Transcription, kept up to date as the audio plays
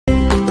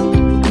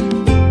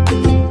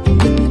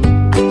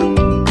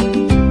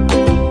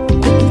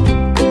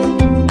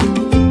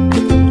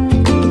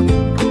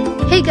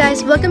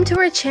Welcome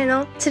to our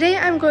channel. Today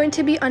I'm going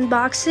to be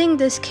unboxing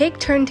this cake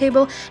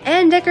turntable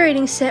and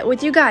decorating set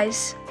with you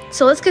guys.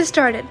 So let's get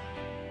started.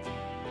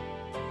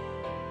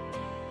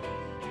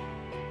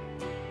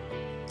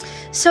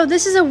 So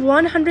this is a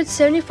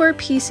 174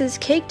 pieces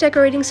cake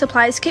decorating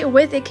supplies kit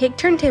with a cake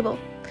turntable.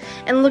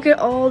 And look at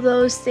all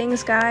those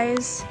things,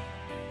 guys.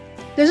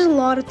 There's a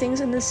lot of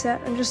things in this set,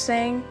 I'm just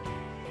saying.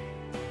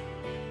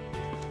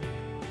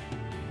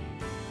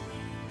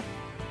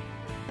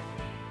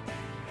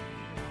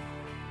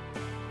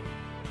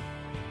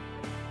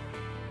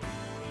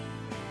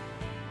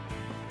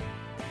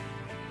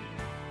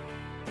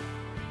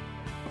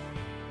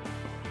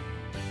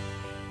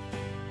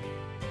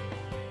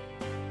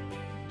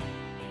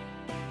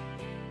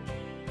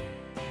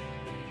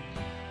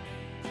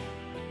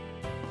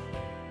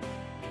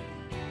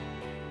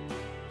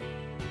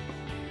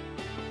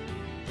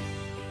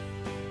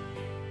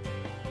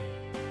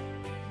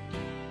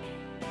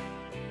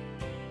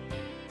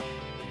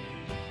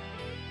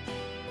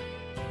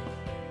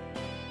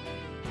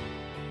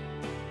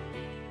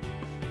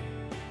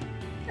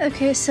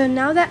 Okay, so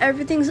now that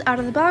everything's out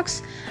of the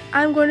box,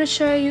 I'm going to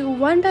show you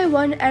one by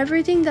one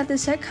everything that the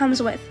set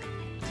comes with.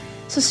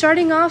 So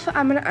starting off,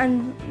 I'm going to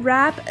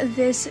unwrap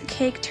this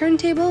cake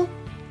turntable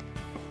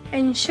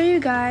and show you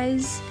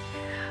guys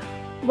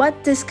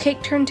what this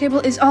cake turntable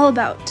is all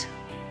about.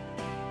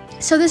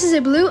 So this is a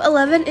blue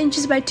 11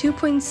 inches by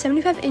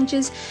 2.75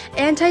 inches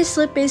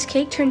anti-slip based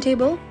cake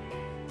turntable.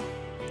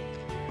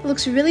 It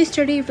looks really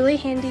sturdy, really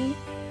handy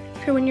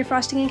for when you're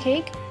frosting a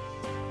cake.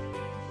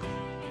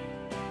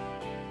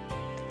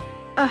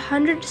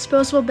 100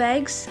 disposable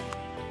bags,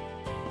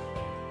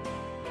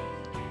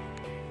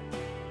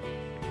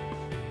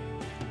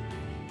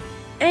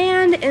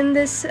 and in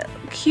this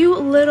cute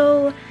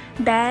little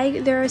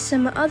bag there are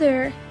some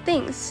other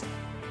things.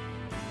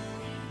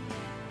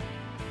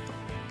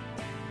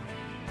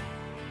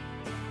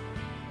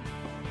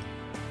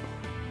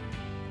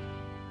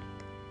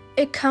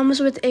 It comes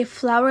with a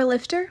flower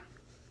lifter,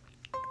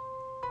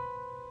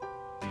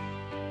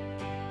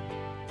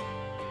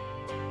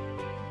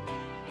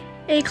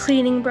 a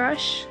cleaning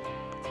brush,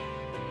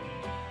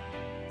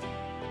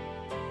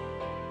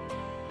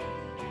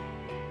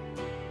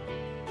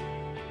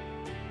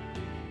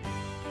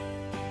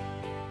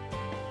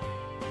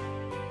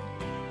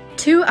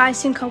 two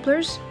icing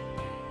couplers,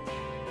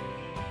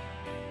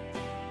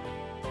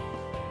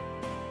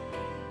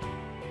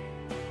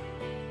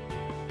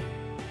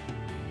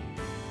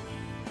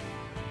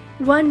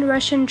 one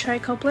Russian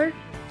tri-coupler.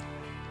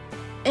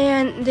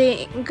 And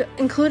they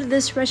included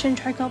this Russian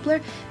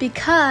tri-coupler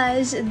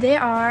because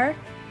there are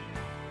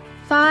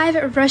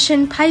 5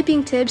 Russian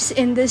piping tips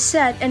in this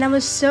set, and I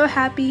was so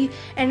happy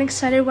and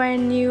excited when I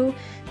knew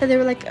that they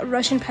were like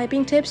Russian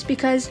piping tips,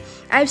 because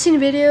I've seen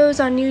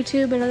videos on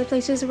YouTube and other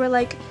places where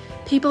like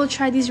people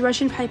try these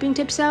Russian piping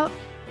tips out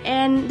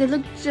and they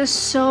look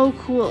just so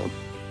cool.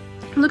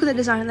 Look at the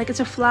design, like it's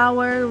a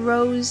flower,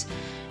 rose,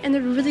 and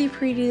they're really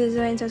pretty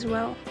designs as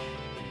well.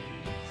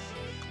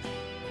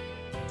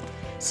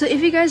 So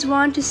if you guys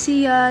want to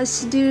see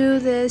us do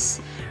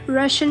this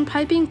Russian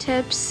piping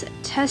tips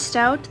test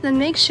out, then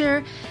make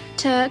sure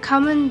to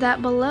comment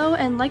that below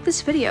and like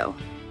this video.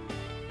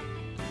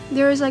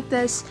 There is like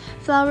this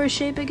flower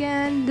shape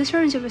again. This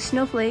reminds you of a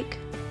snowflake.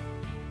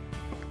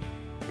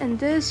 And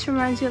this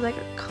reminds you of like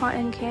a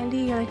cotton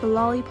candy or like a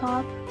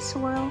lollipop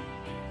swirl.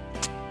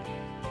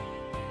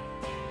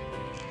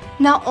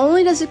 Not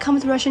only does it come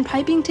with Russian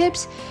piping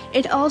tips,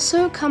 it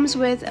also comes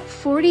with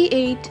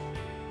 48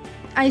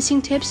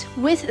 icing tips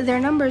with their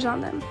numbers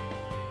on them.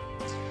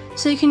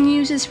 So you can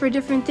use this for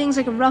different things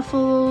like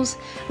ruffles,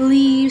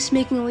 leaves,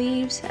 making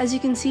leaves. As you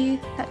can see,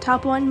 that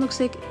top one looks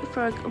like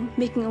for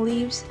making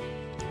leaves.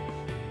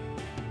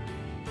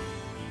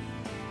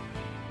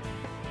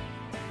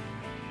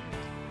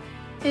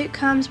 It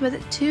comes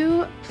with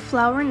 2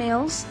 flower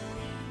nails.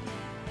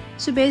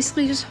 So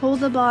basically just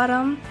hold the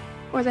bottom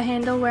or the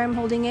handle where I'm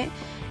holding it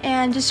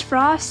and just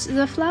frost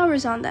the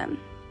flowers on them.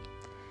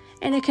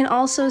 And it can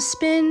also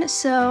spin,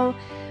 so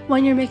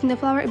when you're making the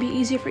flower, it'd be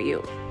easier for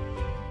you.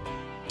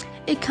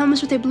 It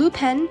comes with a blue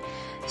pen,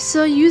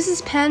 so use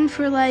this pen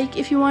for like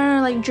if you want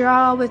to like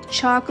draw with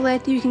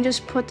chocolate, you can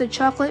just put the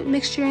chocolate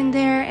mixture in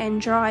there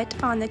and draw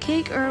it on the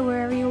cake or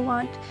wherever you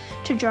want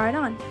to draw it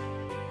on.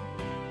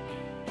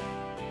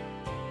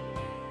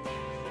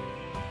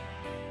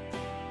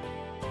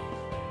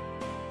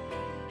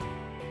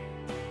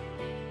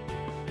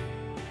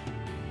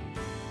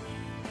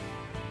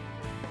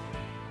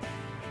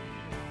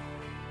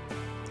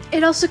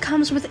 It also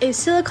comes with a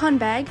silicone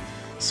bag,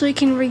 so you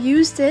can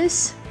reuse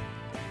this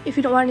if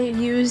you don't want to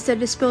use the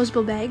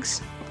disposable bags.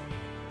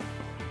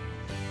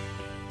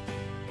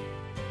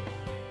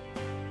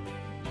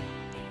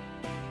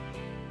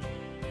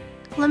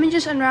 Let me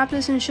just unwrap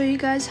this and show you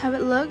guys how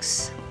it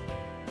looks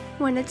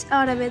when it's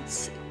out of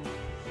its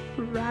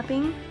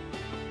wrapping.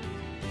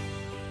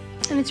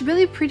 And it's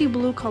really pretty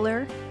blue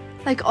color.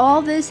 Like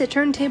all this, the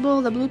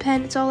turntable, the blue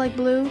pen, it's all like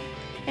blue.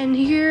 And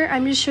here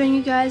I'm just showing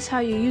you guys how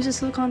you use a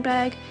silicone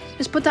bag.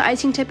 Just put the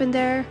icing tip in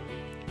there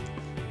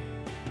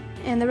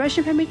and the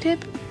Russian piping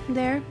tip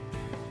there,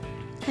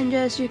 and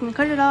just you can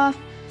cut it off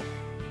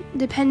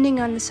depending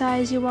on the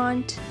size you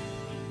want.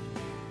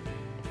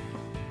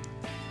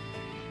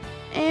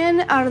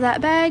 And out of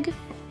that bag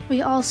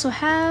we also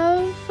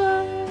have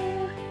what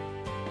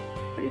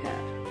do we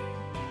have?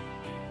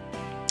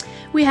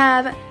 We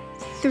have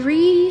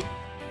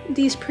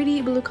these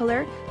pretty blue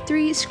color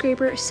 3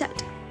 scraper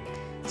set.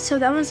 So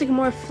that one's like a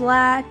more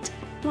flat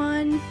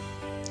one.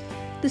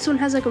 This one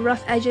has like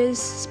rough edges,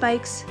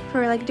 spikes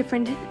for like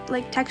different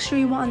like texture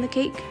you want on the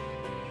cake.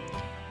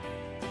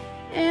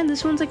 And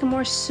this one's like a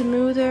more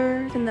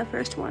smoother than the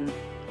first one.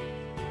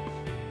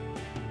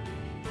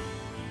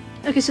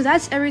 Okay, so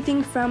that's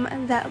everything from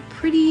that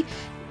pretty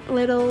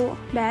little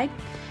bag.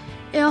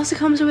 It also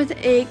comes with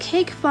a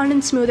cake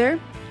fondant smoother.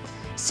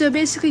 So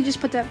basically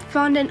just put that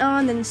fondant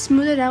on, then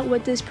smooth it out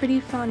with this pretty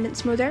fondant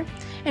smoother.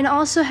 And it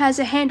also has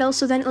a handle,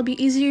 so then it'll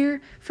be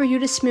easier for you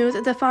to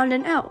smooth the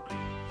fondant out.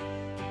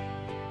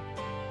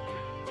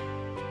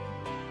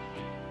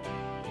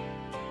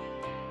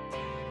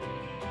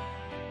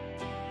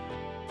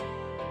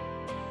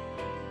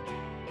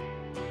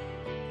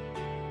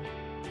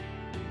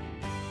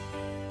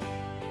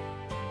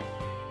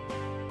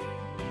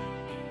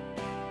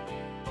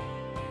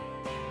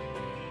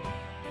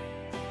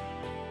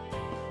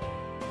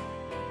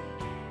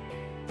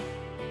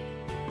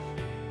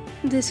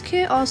 This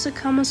kit also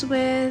comes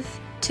with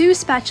 2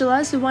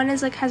 spatulas. The one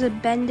is like has a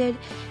bended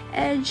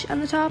edge on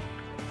the top,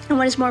 and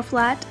one is more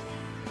flat.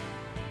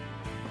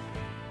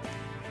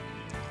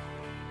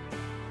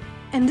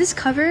 And this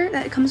cover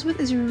that it comes with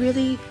is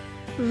really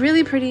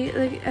pretty.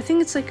 Like I think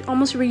it's like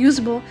almost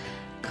reusable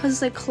because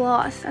it's like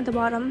cloth at the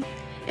bottom.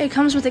 It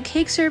comes with a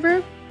cake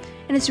server,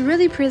 and it's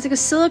really pretty. It's like a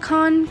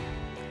silicone.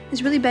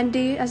 It's really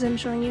bendy, as I'm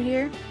showing you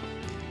here,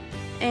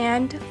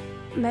 and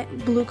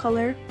blue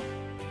color.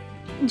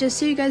 Just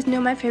so you guys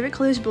know, my favorite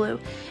color is blue,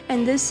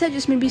 and this set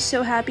just made me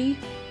so happy.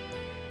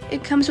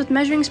 It comes with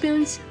measuring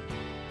spoons,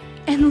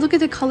 and look at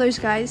the colors,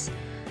 guys.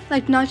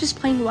 Like not just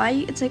plain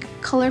white, it's like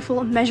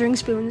colorful measuring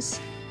spoons.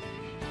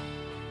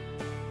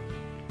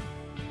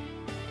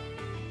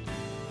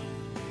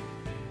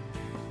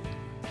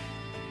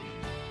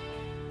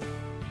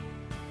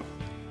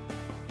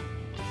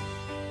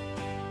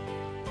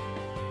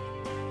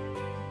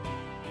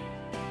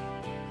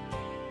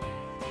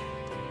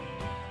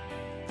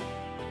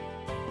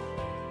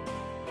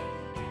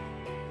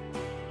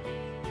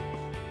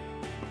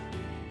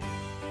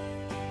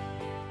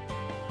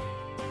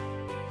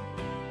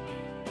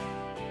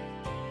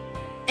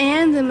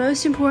 And the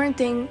most important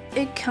thing,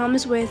 it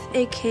comes with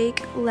a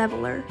cake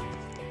leveler,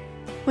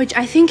 which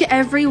I think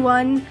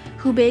everyone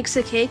who bakes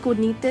a cake would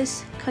need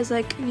this, because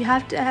like you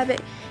have to have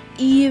it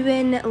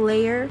even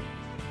layer.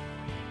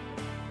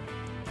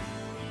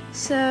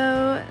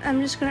 So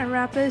I'm just gonna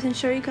wrap this and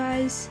show you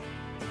guys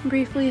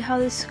briefly how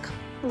this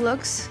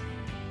looks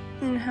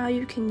and how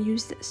you can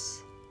use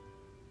this.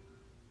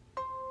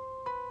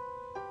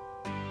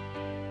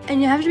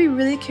 And you have to be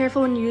really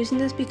careful when you're using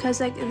this, because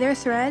like their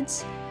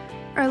threads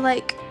are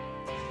like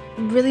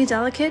really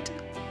delicate.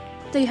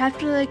 They have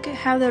to like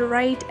have the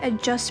right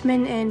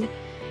adjustment and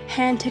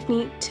hand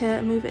technique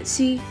to move it.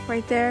 See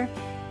right there.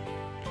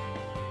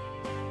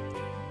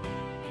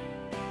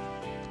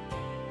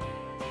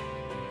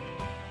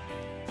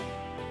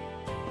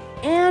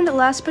 And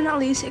last but not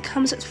least, it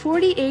comes with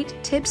 48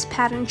 tips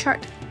pattern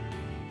chart.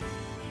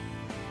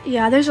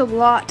 Yeah, there's a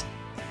lot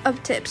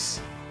of tips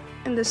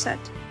in this set.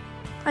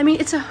 I mean,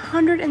 it's a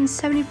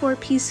 174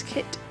 piece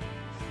kit.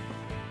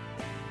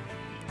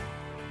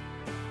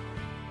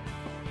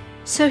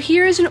 So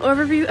here is an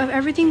overview of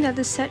everything that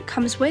this set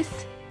comes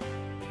with.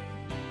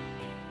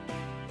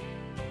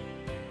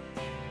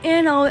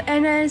 And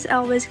as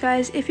always,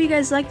 guys, if you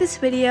guys like this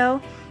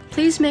video,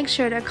 please make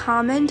sure to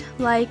comment,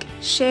 like,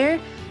 share,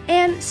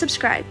 and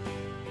subscribe.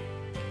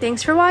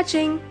 Thanks for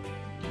watching!